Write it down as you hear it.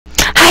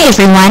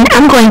everyone,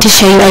 I'm going to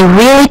show you a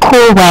really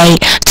cool way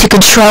to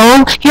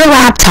control your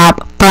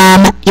laptop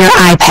from your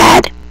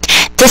iPad.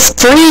 This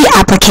free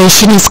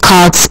application is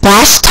called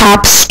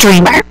SplashTop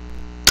Streamer.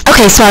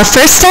 Okay, so our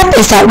first step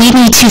is that we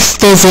need to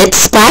visit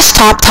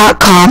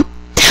splashtop.com.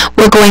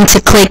 We're going to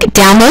click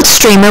Download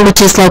Streamer,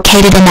 which is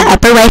located in the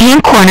upper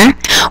right-hand corner.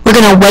 We're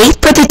going to wait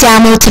for the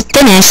download to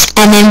finish,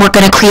 and then we're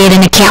going to create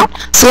an account.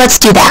 So let's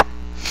do that.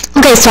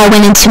 Okay, so I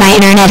went into my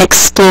Internet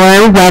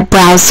Explorer web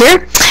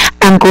browser.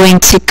 I'm going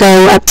to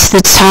go up to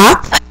the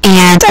top,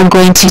 and I'm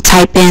going to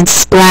type in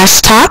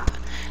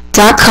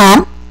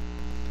splashtop.com.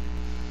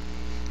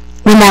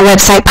 When that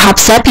website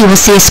pops up, you will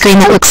see a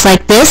screen that looks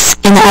like this.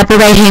 In the upper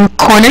right-hand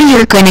corner,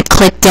 you're going to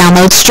click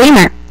Download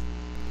Streamer.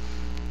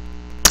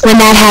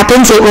 When that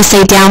happens, it will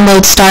say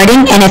Download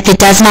Starting, and if it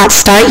does not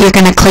start, you're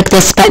going to click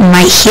this button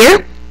right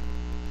here,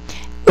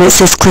 where it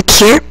says Click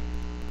Here.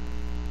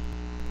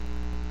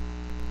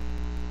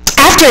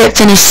 After it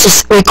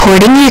finishes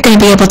recording, you're going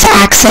to be able to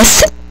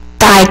access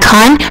the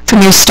icon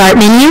from your Start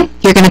menu.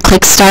 You're going to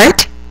click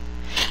Start,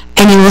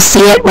 and you will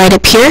see it right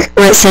up here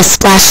where it says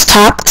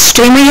SplashTop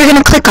Streamer. You're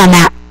going to click on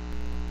that.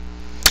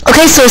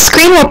 Okay, so a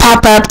screen will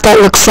pop up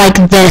that looks like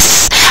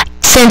this.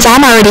 Since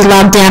I'm already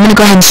logged in, I'm going to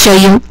go ahead and show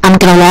you. I'm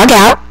going to log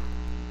out.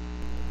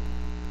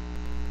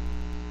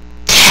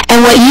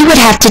 And what you would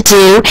have to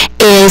do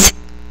is,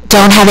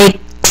 don't have a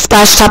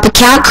SplashTop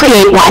account,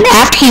 create one.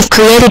 After you've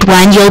created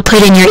one, you'll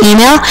put in your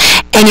email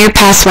and your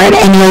password,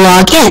 and you'll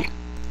log in.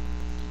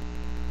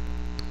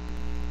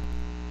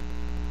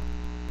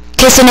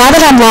 Okay, so now that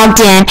I'm logged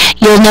in,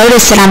 you'll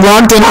notice that I'm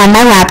logged in on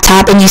my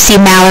laptop, and you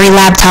see Mallory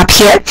Laptop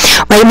here.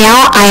 Right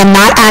now, I am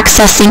not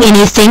accessing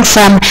anything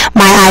from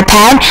my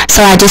iPad,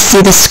 so I just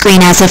see the screen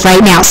as of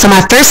right now. So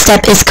my first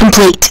step is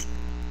complete.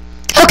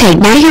 Okay,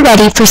 now you're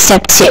ready for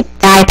step 2,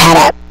 the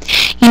iPad app.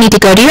 You need to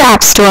go to your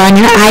App Store on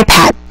your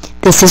iPad.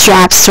 This is your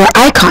App Store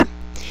icon.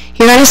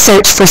 You're going to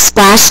search for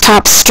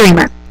SplashTop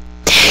Streamer.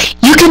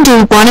 You can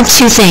do one of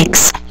two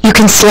things. You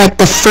can select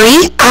the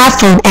free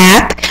iPhone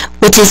app,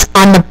 which is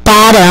on the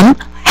bottom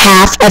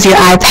half of your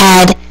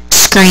iPad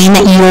screen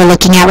that you are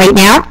looking at right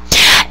now,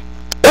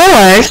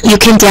 or you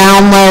can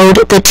download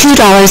the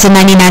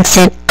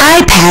 $2.99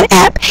 iPad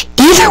app.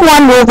 Either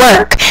one will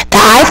work. The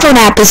iPhone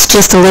app is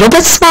just a little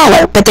bit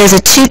smaller, but there's a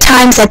 2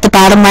 times at the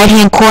bottom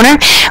right-hand corner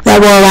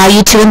that will allow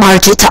you to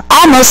enlarge it to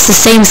almost the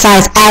same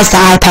size as the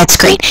iPad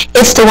screen.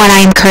 It's the one I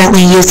am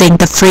currently using,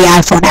 the free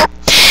iPhone app.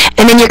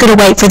 And then you're going to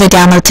wait for the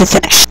download to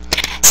finish.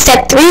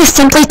 Step 3 is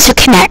simply to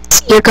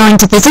connect. You're going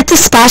to visit the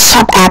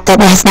SplashTop app that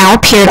has now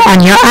appeared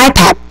on your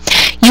iPad.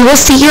 You will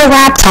see your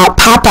laptop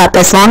pop up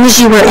as long as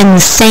you were in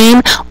the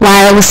same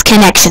wireless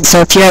connection.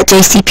 So if you're at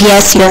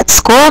JCPS, you're at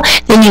school,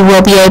 then you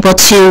will be able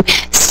to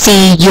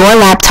see your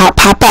laptop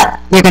pop up.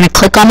 You're going to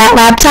click on that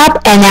laptop,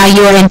 and now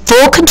you are in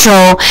full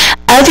control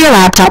of your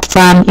laptop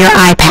from your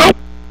iPad.